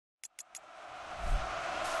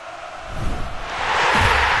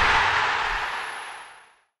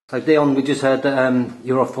So Dion, we just heard that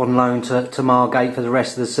you're off on loan to Margate for the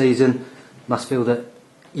rest of the season. Must feel that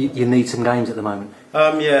you need some games at the moment.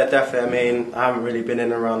 Yeah, definitely. I mean, I haven't really been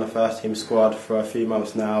in and around the first team squad for a few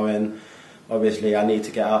months now, and obviously I need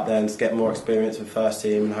to get out there and get more experience with first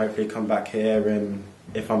team and hopefully come back here, and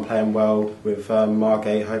if I'm playing well with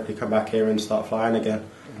Margate, hopefully come back here and start flying again.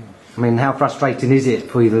 I mean, how frustrating is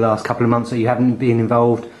it for you the last couple of months that you haven't been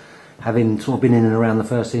involved, having sort of been in and around the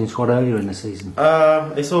first team squad earlier in the season?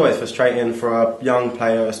 It's always frustrating for a young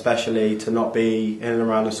player, especially, to not be in and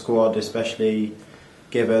around the squad, especially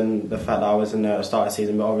given the fact that I was in there at the start of the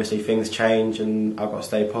season. But obviously things change, and I've got to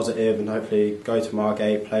stay positive and hopefully go to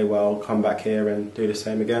Margate, play well, come back here and do the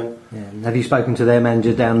same again. Yeah. And have you spoken to their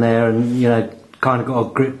manager down there and, kind of got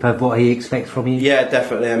a grip of what he expects from you? Yeah,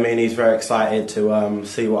 definitely. I mean, he's very excited to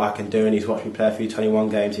see what I can do, and he's watched me play a few 21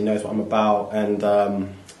 games. He knows what I'm about, and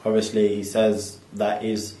obviously he says that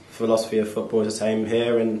his philosophy of football is the same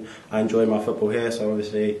here, and I enjoy my football here, so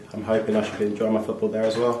obviously I'm hoping I should enjoy my football there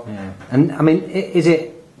as well. Yeah. And I mean, is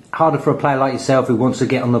it harder for a player like yourself who wants to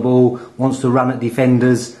get on the ball, wants to run at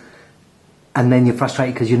defenders, and then you're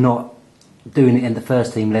frustrated because you're not doing it at the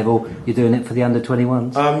first team level, you're doing it for the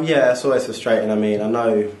under-21s? Yeah, it's always frustrating. I mean, I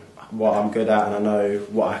know what I'm good at and I know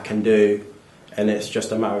what I can do, and it's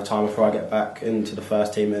just a matter of time before I get back into the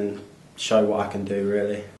first team and show what I can do,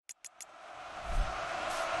 really.